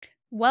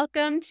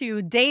Welcome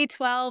to day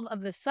 12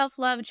 of the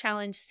Self-Love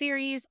Challenge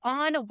series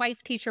on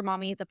Wife Teacher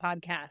Mommy, the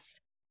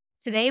podcast.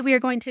 Today, we are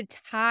going to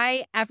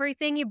tie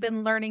everything you've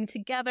been learning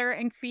together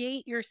and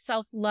create your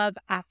self-love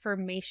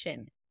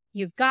affirmation.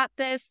 You've got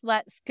this.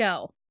 Let's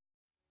go.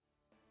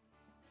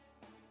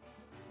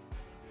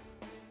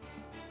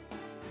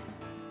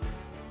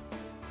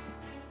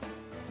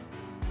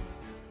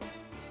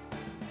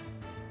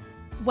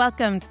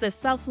 Welcome to the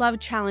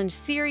Self-Love Challenge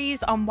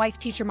series on Wife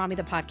Teacher Mommy,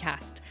 the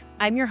podcast.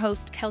 I'm your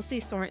host, Kelsey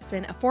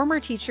Sorensen, a former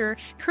teacher,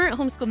 current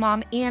homeschool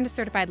mom, and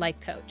certified life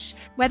coach.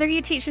 Whether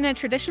you teach in a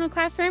traditional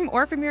classroom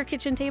or from your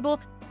kitchen table,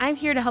 I'm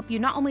here to help you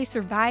not only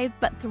survive,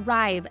 but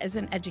thrive as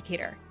an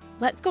educator.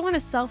 Let's go on a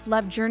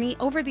self-love journey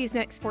over these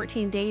next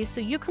 14 days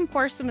so you can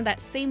pour some of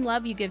that same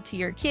love you give to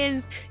your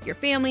kids, your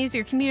families,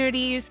 your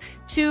communities,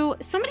 to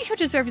somebody who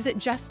deserves it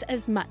just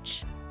as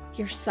much,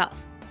 yourself.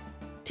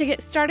 To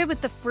get started with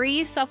the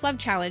free self-love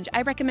challenge,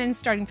 I recommend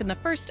starting from the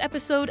first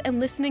episode and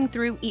listening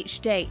through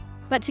each day.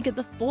 But to get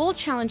the full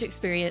challenge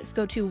experience,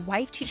 go to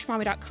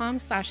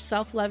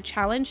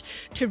wifeteachermommy.com/self-love-challenge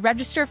to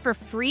register for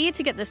free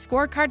to get the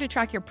scorecard to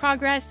track your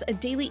progress, a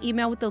daily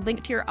email with the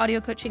link to your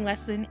audio coaching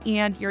lesson,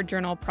 and your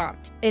journal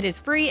prompt. It is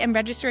free, and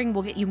registering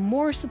will get you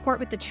more support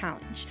with the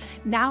challenge.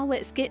 Now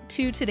let's get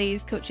to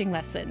today's coaching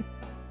lesson.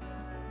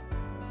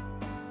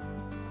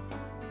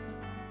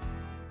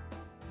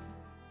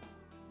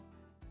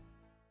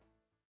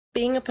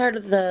 Being a part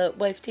of the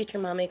Wife Teacher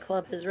Mommy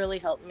Club has really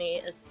helped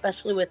me,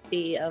 especially with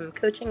the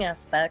coaching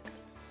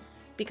aspect,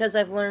 because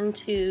I've learned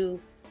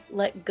to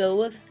let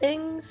go of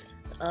things,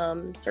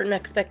 certain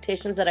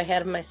expectations that I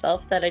had of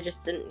myself that I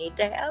just didn't need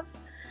to have.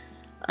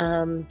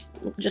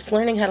 Just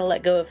learning how to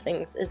let go of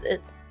things,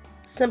 it's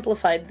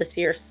simplified this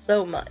year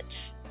so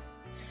much.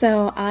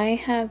 So I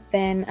have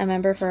been a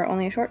member for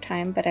only a short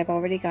time, but I've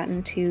already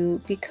gotten to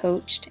be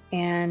coached,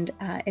 and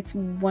it's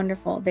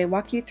wonderful. They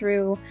walk you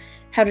through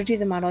how to do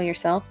the model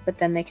yourself, but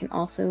then they can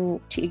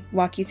also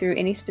walk you through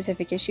any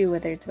specific issue,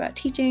 whether it's about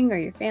teaching or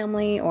your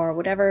family or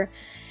whatever.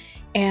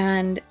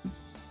 And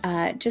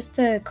just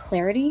the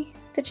clarity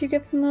that you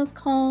get from those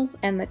calls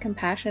and the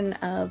compassion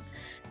of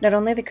not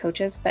only the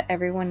coaches, but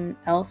everyone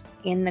else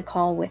in the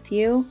call with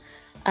you.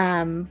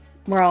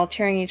 We're all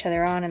cheering each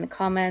other on in the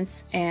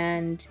comments,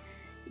 and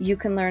you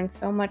can learn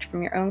so much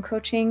from your own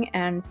coaching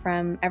and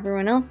from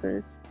everyone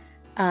else's.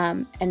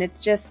 And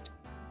it's just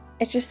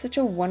such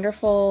a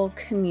wonderful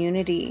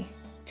community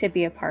to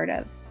be a part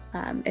of.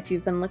 If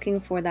you've been looking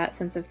for that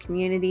sense of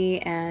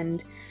community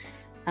and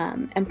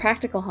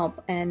practical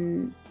help,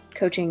 and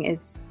coaching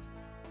it's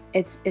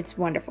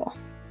wonderful.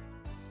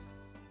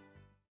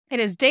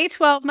 It is day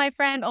 12, my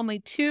friend, only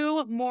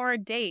 2 more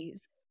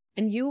days,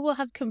 and you will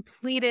have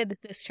completed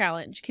this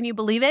challenge. Can you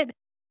believe it?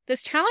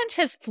 This challenge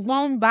has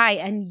flown by,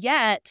 and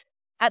yet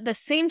at the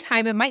same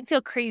time, it might feel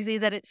crazy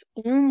that it's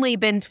only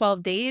been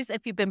 12 days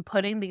if you've been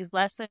putting these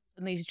lessons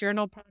and these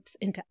journal prompts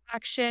into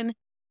action.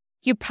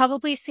 You've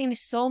probably seen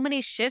so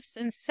many shifts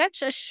in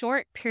such a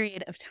short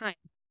period of time.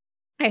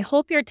 I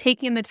hope you're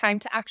taking the time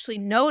to actually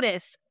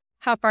notice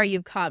how far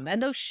you've come.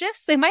 And those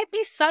shifts, they might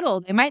be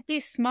subtle, they might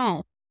be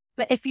small,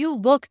 but if you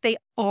look, they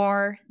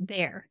are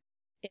there.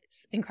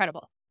 It's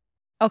incredible.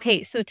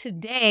 Okay, so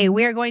today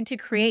we are going to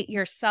create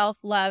your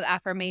self-love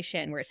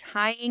affirmation. We're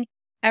tying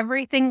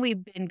everything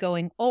we've been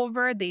going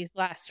over these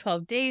last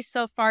 12 days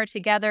so far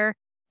together.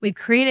 We've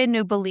created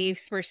new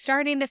beliefs. We're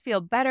starting to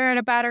feel better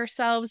about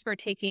ourselves. We're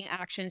taking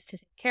actions to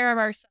take care of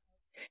ourselves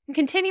and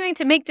continuing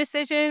to make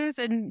decisions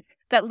and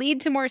that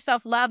lead to more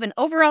self-love and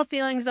overall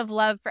feelings of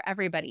love for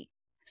everybody.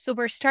 So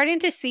we're starting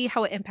to see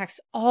how it impacts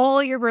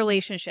all your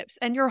relationships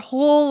and your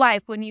whole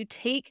life when you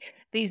take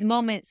these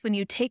moments, when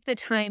you take the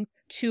time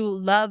to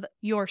love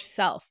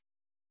yourself.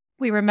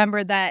 We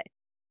remember that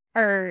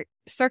our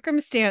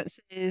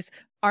circumstances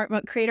aren't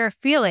what create our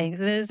feelings.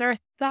 It is our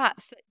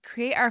thoughts that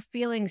create our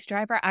feelings,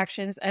 drive our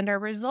actions, and our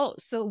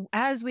results. So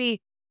as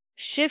we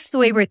shift the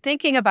way we're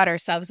thinking about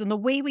ourselves and the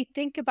way we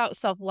think about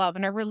self-love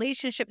and our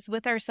relationships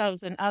with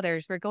ourselves and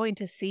others, we're going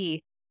to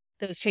see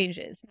those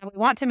changes. Now, we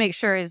want to make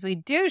sure as we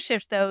do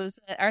shift those,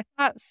 our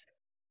thoughts,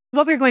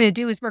 what we're going to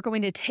do is we're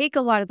going to take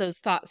a lot of those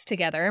thoughts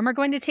together, and we're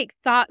going to take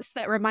thoughts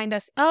that remind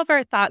us of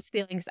our thoughts,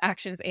 feelings,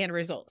 actions, and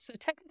results. So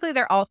technically,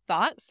 they're all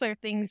thoughts. They're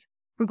things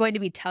we're going to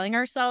be telling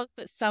ourselves,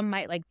 but some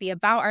might be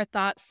about our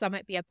thoughts, some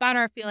might be about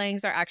our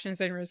feelings, our actions,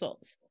 and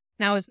results.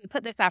 Now, as we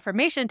put this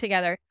affirmation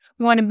together,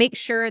 we want to make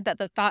sure that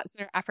the thoughts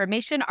in our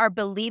affirmation are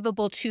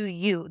believable to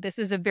you. This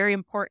is a very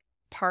important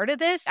part of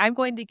this. I'm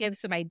going to give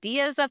some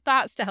ideas of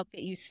thoughts to help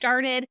get you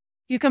started.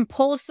 You can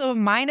pull some of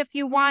mine if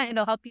you want.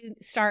 It'll help you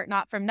start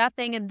not from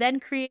nothing and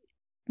then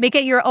make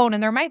it your own.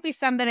 And there might be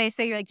some that I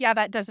say, you're like, yeah,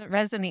 that doesn't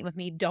resonate with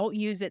me. Don't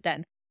use it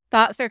then.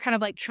 Thoughts are kind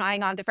of like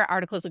trying on different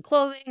articles of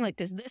clothing. Like,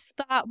 does this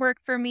thought work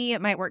for me?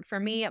 It might work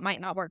for me. It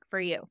might not work for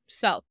you.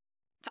 So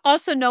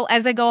also know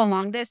as I go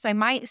along this, I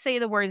might say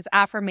the words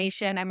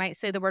affirmation. I might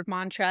say the word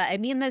mantra. I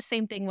mean the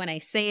same thing when I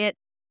say it,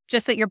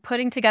 just that you're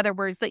putting together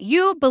words that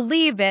you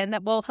believe in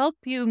that will help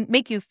you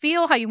make you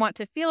feel how you want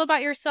to feel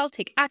about yourself,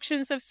 take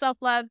actions of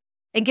self-love,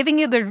 and giving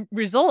you the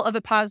result of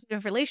a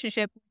positive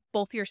relationship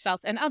both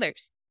yourself and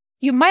others.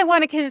 You might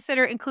want to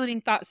consider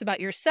including thoughts about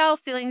yourself,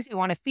 feelings you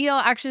want to feel,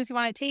 actions you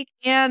want to take,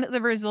 and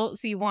the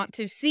results you want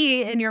to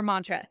see in your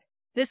mantra.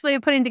 This way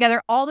of putting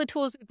together all the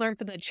tools we've learned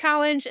from the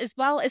challenge, as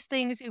well as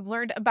things you've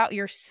learned about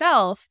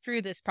yourself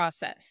through this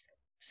process.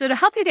 So to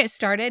help you get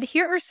started,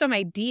 here are some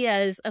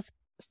ideas of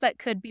things that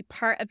could be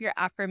part of your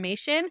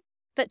affirmation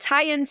that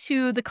tie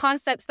into the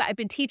concepts that I've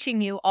been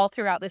teaching you all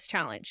throughout this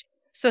challenge.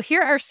 So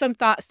here are some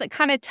thoughts that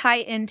kind of tie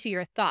into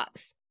your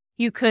thoughts.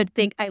 You could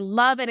think, I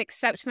love and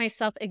accept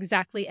myself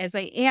exactly as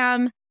I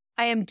am.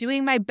 I am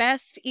doing my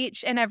best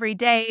each and every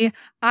day.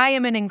 I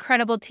am an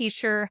incredible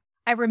teacher.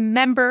 I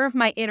remember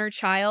my inner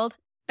child.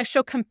 I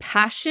show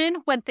compassion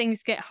when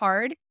things get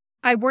hard.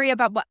 I worry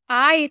about what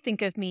I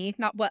think of me,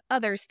 not what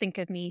others think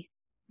of me.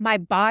 My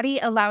body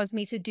allows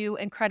me to do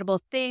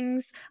incredible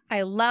things.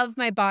 I love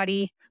my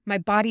body. My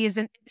body is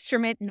an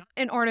instrument, not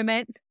an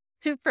ornament.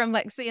 From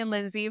Lexi and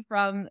Lindsay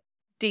from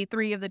day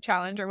 3 of the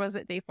challenge, or was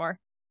it day 4? I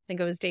think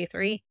it was day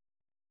 3.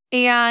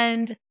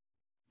 And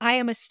I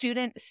am a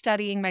student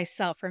studying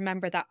myself.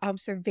 Remember that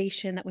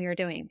observation that we are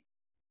doing.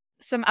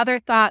 Some other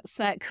thoughts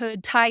that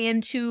could tie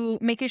into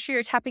making sure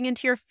you're tapping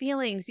into your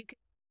feelings. You can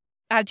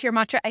add to your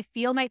mantra, I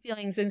feel my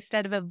feelings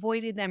instead of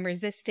avoiding them,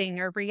 resisting,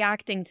 or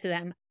reacting to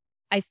them.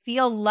 I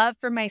feel love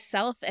for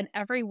myself and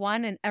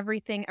everyone and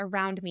everything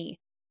around me.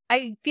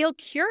 I feel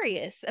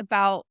curious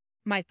about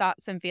my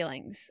thoughts and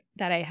feelings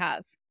that I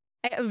have.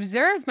 I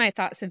observe my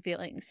thoughts and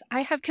feelings.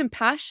 I have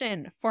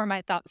compassion for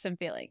my thoughts and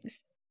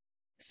feelings.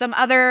 Some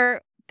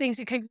other things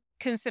you can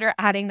consider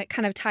adding that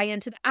kind of tie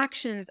into the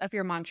actions of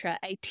your mantra.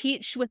 I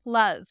teach with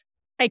love.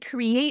 I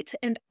create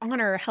and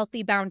honor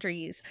healthy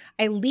boundaries.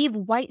 I leave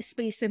white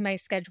space in my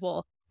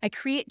schedule. I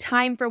create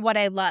time for what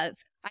I love.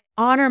 I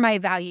honor my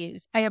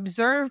values. I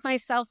observe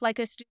myself like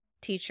a student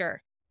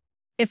teacher.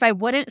 If I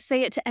wouldn't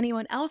say it to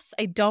anyone else,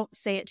 I don't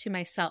say it to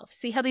myself.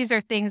 See how these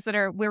are things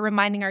that we're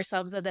reminding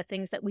ourselves of the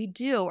things that we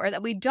do or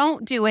that we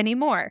don't do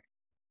anymore.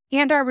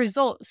 And our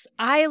results.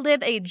 I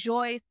live a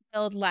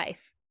joy-filled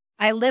life.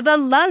 I live a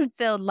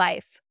love-filled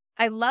life.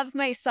 I love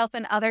myself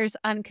and others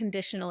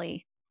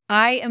unconditionally.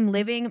 I am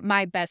living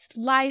my best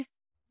life.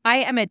 I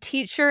am a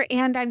teacher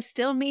and I'm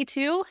still me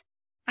too.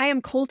 I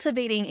am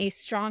cultivating a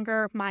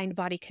stronger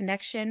mind-body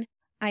connection.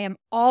 I am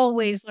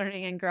always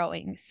learning and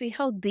growing. See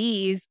how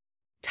these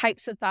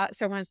types of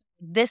thoughts are ones,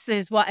 this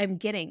is what I'm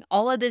getting.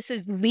 All of this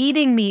is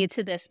leading me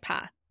to this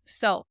path.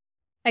 So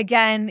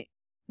again,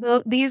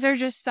 these are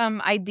just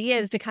some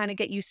ideas to kind of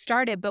get you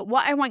started. But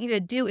what I want you to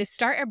do is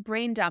start a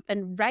brain dump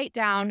and write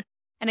down.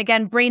 And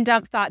again, brain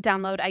dump, thought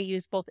download, I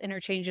use both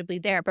interchangeably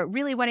there. But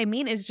really what I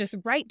mean is just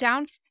write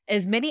down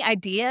as many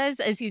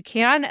ideas as you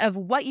can of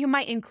what you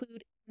might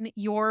include in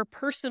your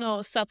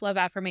personal self-love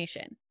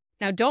affirmation.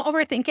 Now, don't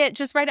overthink it.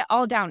 Just write it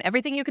all down.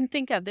 Everything you can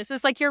think of. This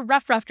is like your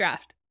rough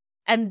draft.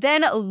 And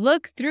then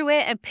look through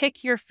it and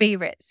pick your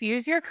favorites.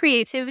 Use your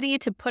creativity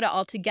to put it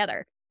all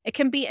together. It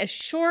can be as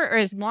short or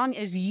as long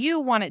as you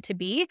want it to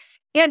be.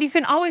 And you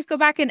can always go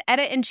back and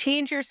edit and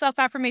change your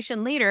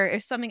self-affirmation later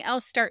if something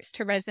else starts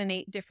to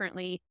resonate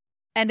differently.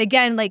 And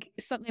again, like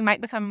something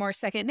might become more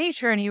second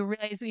nature and you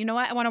realize, you know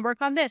what, I want to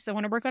work on this. I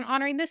want to work on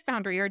honoring this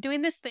boundary or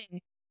doing this thing.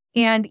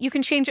 And you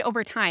can change it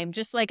over time.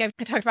 Just like I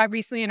talked about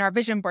recently in our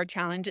vision board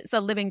challenge, it's a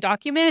living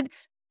document.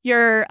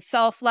 Your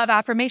self-love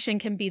affirmation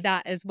can be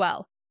that as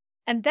well.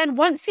 And then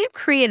once you've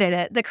created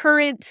it, the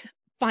current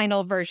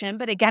final version,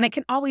 but again, it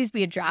can always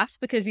be a draft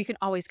because you can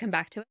always come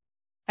back to it.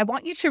 I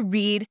want you to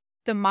read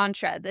the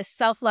mantra, the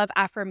self-love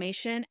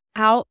affirmation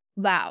out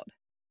loud.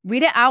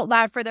 Read it out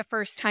loud for the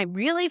first time.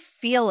 Really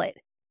feel it.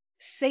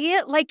 Say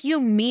it like you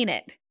mean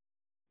it.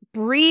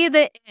 Breathe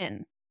it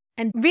in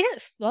and read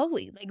it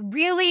slowly. Like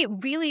really,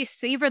 really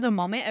savor the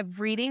moment of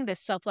reading the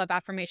self-love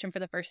affirmation for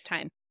the first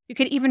time. You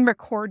could even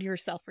record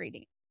yourself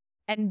reading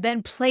and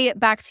then play it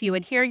back to you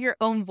and hear your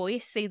own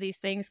voice say these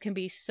things can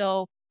be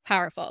so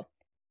powerful.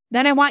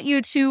 Then I want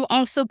you to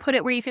also put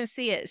it where you can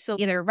see it. So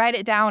either write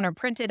it down or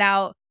print it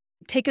out,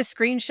 take a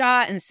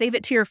screenshot and save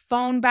it to your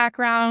phone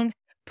background,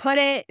 put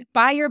it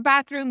by your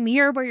bathroom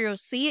mirror where you'll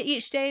see it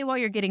each day while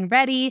you're getting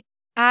ready.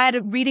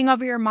 Add reading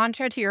over your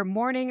mantra to your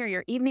morning or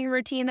your evening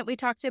routine that we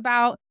talked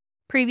about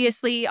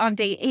previously on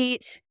day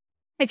 8.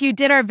 If you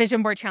did our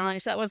vision board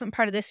challenge, that wasn't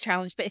part of this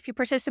challenge, but if you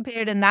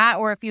participated in that,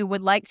 or if you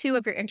would like to,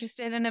 if you're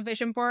interested in a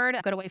vision board,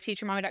 go to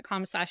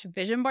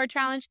wifeteachermommy.com/vision board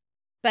challenge.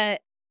 But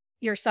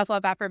your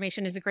self-love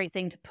affirmation is a great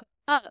thing to put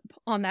up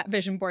on that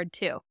vision board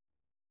too.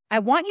 I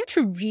want you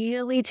to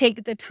really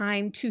take the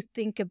time to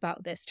think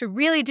about this, to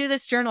really do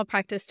this journal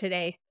practice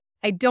today.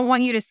 I don't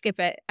want you to skip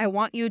it. I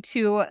want you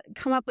to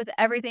come up with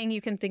everything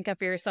you can think of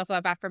for your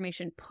self-love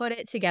affirmation. Put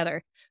it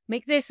together.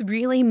 Make this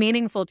really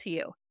meaningful to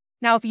you.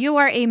 Now, if you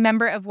are a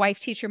member of Wife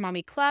Teacher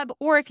Mommy Club,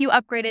 or if you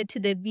upgraded to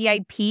the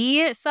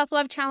VIP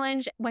self-love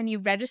challenge when you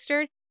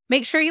registered,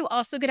 make sure you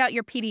also get out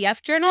your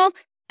PDF journal,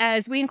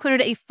 as we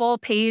included a full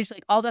page,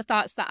 like all the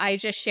thoughts that I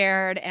just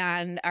shared,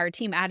 and our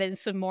team added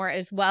some more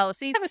as well.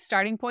 So you have a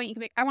starting point. You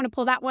can be, I want to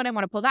pull that one. I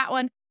want to pull that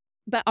one.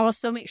 but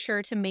also make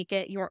sure to make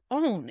it your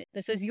own.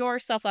 This is your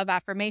self-love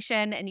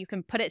affirmation, and you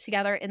can put it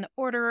together in the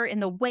order, in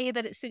the way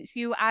that it suits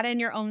you. Add in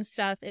your own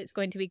stuff. It's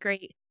going to be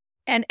great.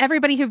 And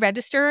everybody who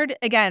registered,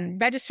 again,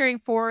 registering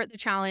for the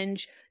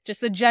challenge,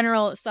 just the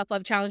general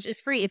self-love challenge,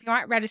 is free. If you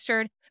aren't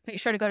registered, make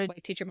sure to go to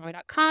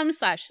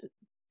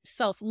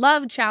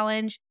wifeteachermommy.com/self-love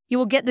challenge. You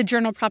will get the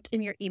journal prompt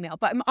in your email,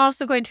 but I'm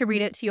also going to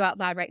read it to you out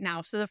loud right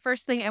now. So the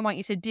first thing I want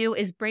you to do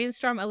is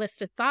brainstorm a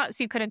list of thoughts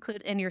you could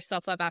include in your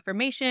self-love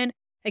affirmation.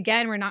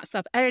 Again, we're not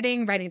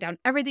self-editing, writing down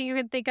everything you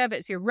can think of.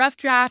 It's your rough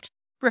draft.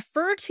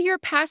 Refer to your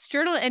past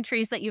journal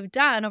entries that you've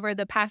done over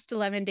the past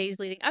 11 days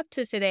leading up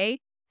to today,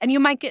 and you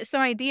might get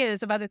some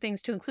ideas of other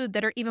things to include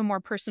that are even more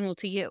personal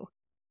to you.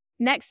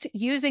 Next,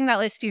 using that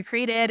list you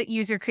created,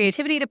 use your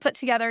creativity to put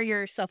together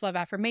your self-love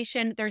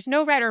affirmation. There's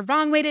no right or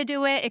wrong way to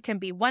do it. It can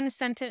be one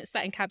sentence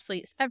that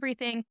encapsulates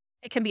everything.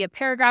 It can be a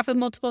paragraph with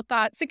multiple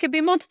thoughts. It could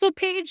be multiple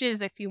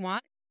pages if you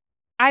want.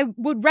 I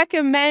would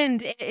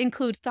recommend it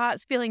include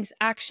thoughts, feelings,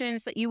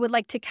 actions that you would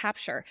like to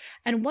capture.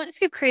 And once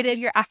you've created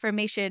your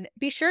affirmation,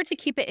 be sure to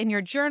keep it in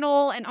your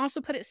journal and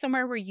also put it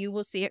somewhere where you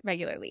will see it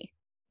regularly.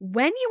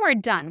 When you are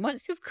done,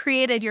 once you've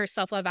created your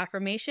self-love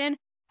affirmation,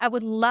 I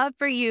would love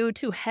for you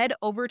to head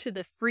over to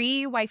the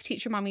free Wife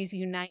Teacher Mommies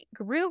Unite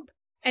group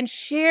and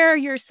share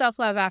your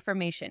self-love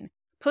affirmation.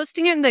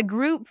 Posting it in the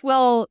group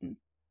will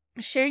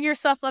share your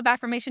self-love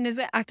affirmation is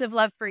an act of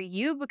love for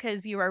you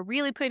because you are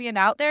really putting it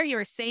out there.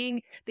 You're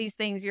saying these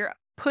things. You're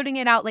putting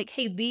it out like,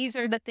 hey, these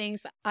are the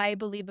things that I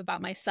believe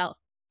about myself.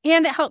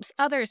 And it helps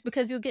others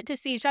because you'll get to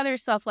see each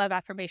other's self-love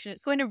affirmation.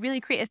 It's going to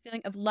really create a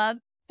feeling of love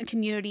and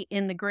community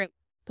in the group.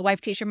 The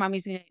Wife Teacher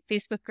Mommies Unite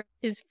Facebook group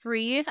is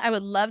free. I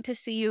would love to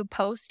see you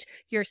post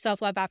your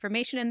self-love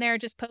affirmation in there.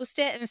 Just post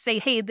it and say,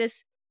 hey,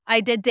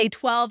 I did day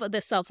 12 of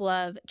the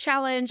self-love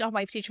challenge on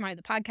Wife Teacher Mommy,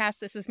 the podcast.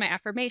 This is my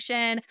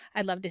affirmation.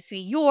 I'd love to see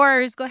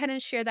yours. Go ahead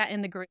and share that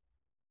in the group.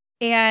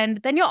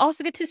 And then you'll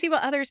also get to see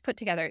what others put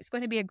together. It's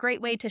going to be a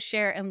great way to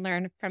share and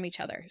learn from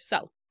each other.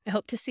 So I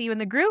hope to see you in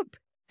the group.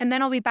 And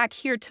then I'll be back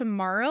here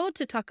tomorrow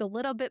to talk a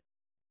little bit.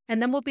 And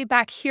then we'll be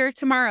back here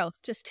tomorrow.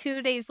 Just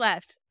 2 days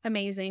left.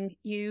 Amazing.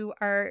 You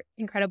are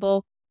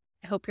incredible.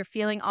 I hope you're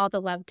feeling all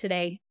the love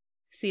today.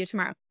 See you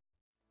tomorrow.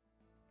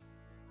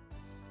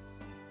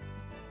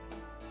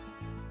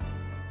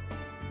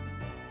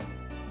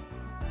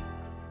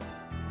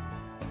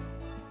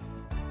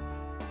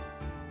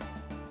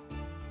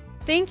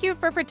 Thank you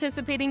for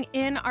participating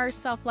in our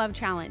self-love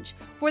challenge.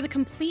 For the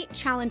complete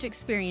challenge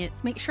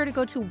experience, make sure to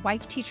go to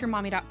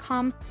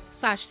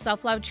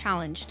wifeteachermommy.com/self-love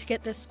challenge to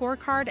get the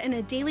scorecard and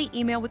a daily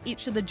email with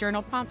each of the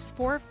journal prompts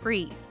for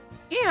free.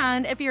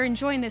 And if you're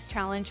enjoying this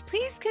challenge,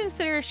 please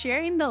consider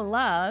sharing the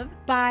love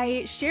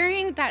by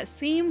sharing that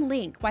same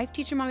link,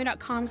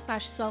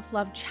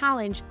 wifeteachermommy.com/self-love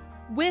challenge,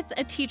 with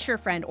a teacher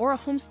friend or a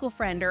homeschool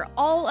friend or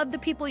all of the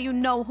people you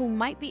know who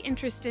might be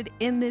interested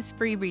in this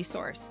free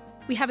resource.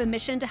 We have a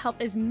mission to help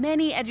as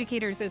many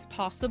educators as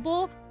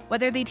possible,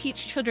 whether they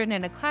teach children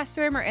in a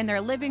classroom or in their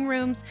living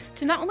rooms,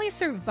 to not only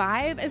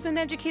survive as an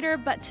educator,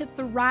 but to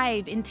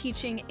thrive in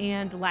teaching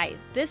and life.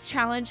 This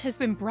challenge has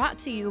been brought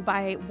to you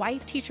by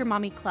Wife Teacher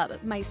Mommy Club,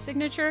 my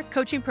signature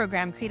coaching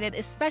program created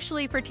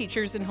especially for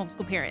teachers and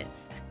homeschool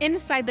parents.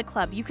 Inside the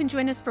club, you can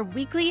join us for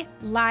weekly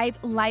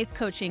live life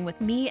coaching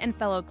with me and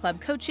fellow club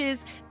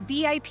coaches,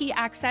 VIP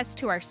access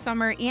to our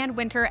summer and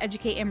winter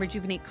Educate and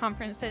Rejuvenate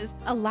conferences,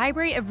 a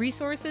library of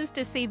resources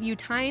to save you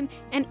time,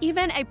 and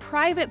even a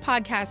private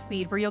podcast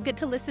feed where you'll get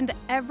to listen to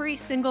every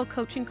single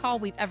coaching call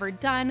we've ever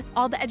done,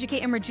 all the Educate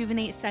and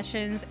Rejuvenate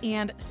sessions,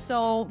 and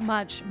so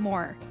much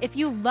more. If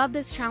you love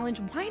this challenge,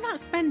 why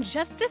not spend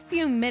just a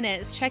few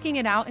minutes checking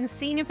it out and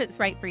seeing if it's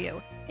right for you?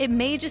 It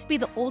may just be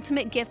the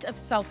ultimate gift of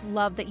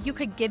self-love that you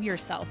could give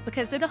yourself,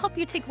 because it'll help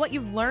you take what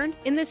you've learned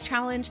in this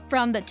challenge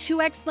from the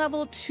 2x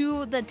level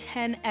to the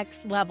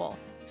 10x level.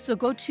 So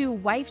go to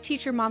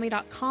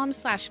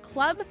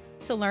wifeteachermommy.com/club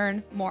to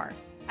learn more.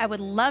 I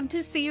would love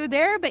to see you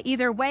there, but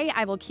either way,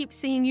 I will keep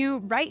seeing you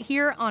right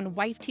here on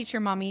Wife Teacher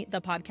Mommy, the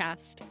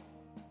podcast.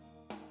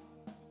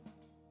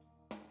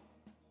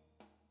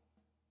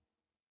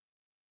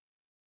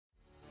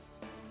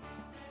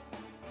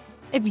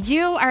 If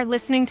you are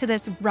listening to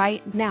this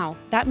right now,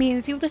 that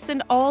means you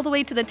listened all the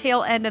way to the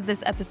tail end of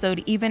this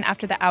episode, even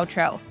after the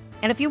outro.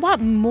 And if you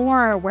want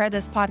more where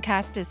this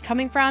podcast is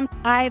coming from,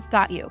 I've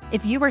got you.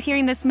 If you are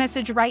hearing this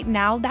message right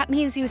now, that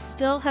means you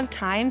still have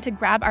time to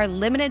grab our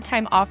limited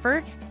time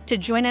offer to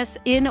join us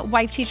in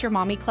Wife Teacher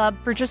Mommy Club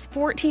for just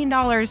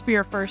 $14 for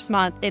your first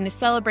month in a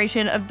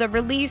celebration of the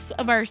release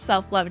of our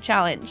self-love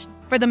challenge.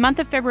 For the month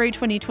of February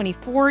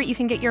 2024, you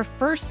can get your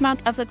first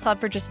month of the club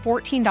for just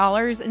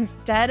 $14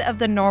 instead of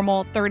the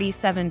normal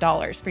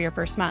 $37 for your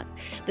first month.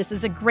 This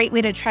is a great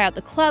way to try out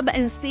the club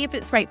and see if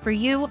it's right for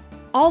you,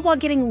 all while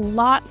getting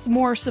lots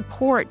more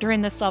support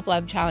during the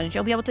self-love challenge.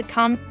 You'll be able to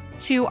come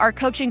to our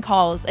coaching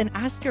calls and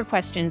ask your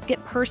questions,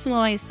 get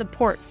personalized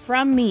support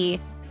from me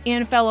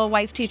and fellow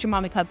Wife Teacher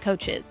Mommy Club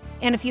coaches.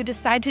 And if you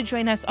decide to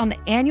join us on the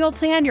annual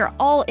plan, you're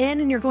all in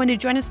and you're going to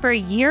join us for a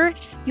year,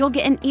 you'll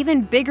get an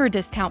even bigger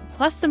discount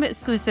plus some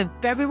exclusive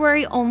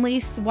February-only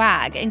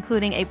swag,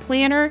 including a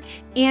planner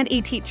and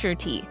a teacher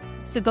tee.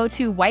 So go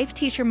to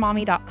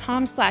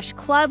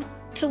wifeteachermommy.com/club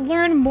to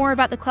learn more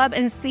about the club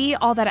and see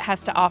all that it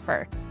has to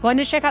offer. Going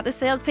to check out the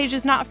sales page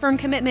is not a firm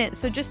commitment,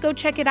 so just go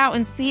check it out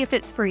and see if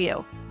it's for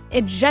you.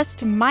 It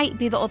just might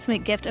be the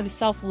ultimate gift of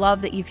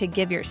self-love that you could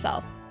give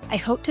yourself. I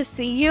hope to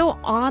see you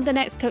on the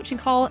next coaching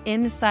call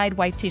inside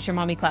Wife Teacher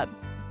Mommy Club.